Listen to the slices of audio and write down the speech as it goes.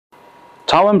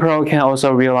TAO Pro can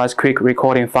also realize quick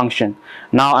recording function.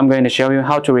 Now I'm going to show you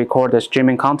how to record the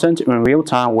streaming content in real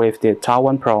time with the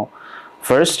TAO Pro.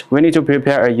 First, we need to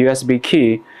prepare a USB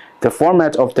key. The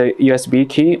format of the USB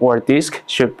key or disk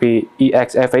should be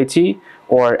EXFAT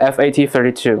or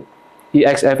FAT32.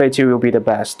 EXFAT will be the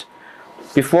best.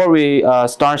 Before we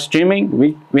start streaming,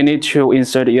 we need to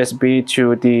insert USB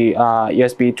to the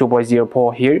USB 2.0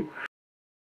 port here.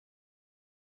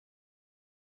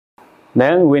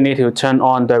 Then we need to turn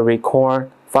on the record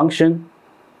function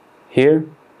here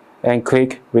and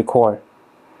click record.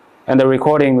 And the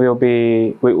recording will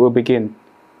begin.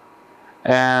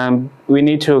 And we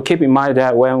need to keep in mind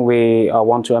that when we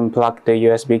want to unplug the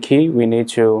USB key, we need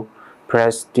to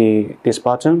press this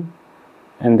button,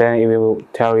 and then it will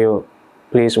tell you,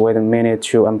 please wait a minute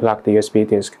to unplug the USB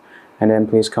disk, and then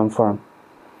please confirm.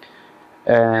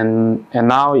 And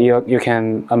now you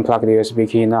can unplug the USB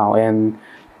key now, and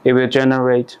it will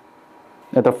generate.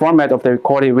 The format of the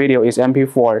recorded video is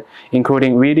MP4,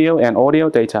 including video and audio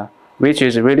data, which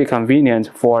is really convenient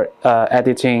for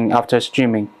editing after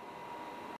streaming.